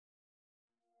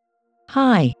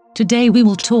Hi, today we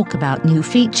will talk about new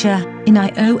feature in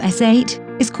iOS 8,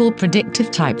 is called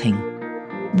predictive typing.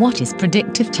 What is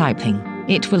predictive typing?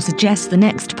 It will suggest the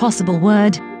next possible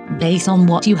word, based on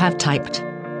what you have typed.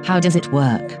 How does it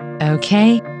work?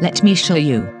 Okay, let me show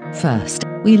you. First,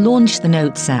 we launch the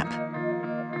Notes app.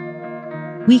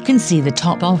 We can see the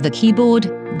top of the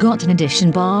keyboard, got an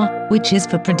addition bar, which is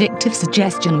for predictive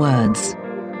suggestion words.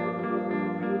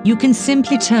 You can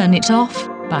simply turn it off,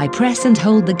 by press and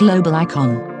hold the global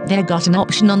icon. There got an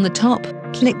option on the top,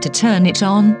 click to turn it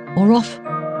on, or off.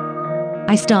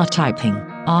 I start typing.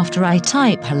 After I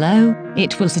type hello,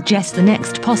 it will suggest the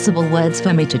next possible words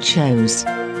for me to choose.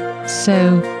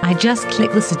 So, I just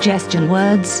click the suggestion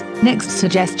words, next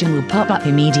suggestion will pop up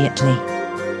immediately.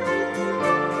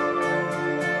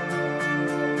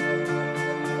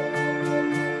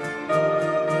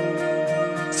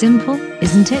 Simple,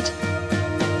 isn't it?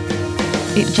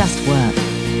 It just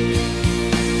worked.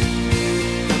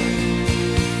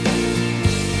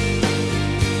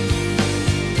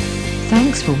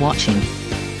 Thanks for watching.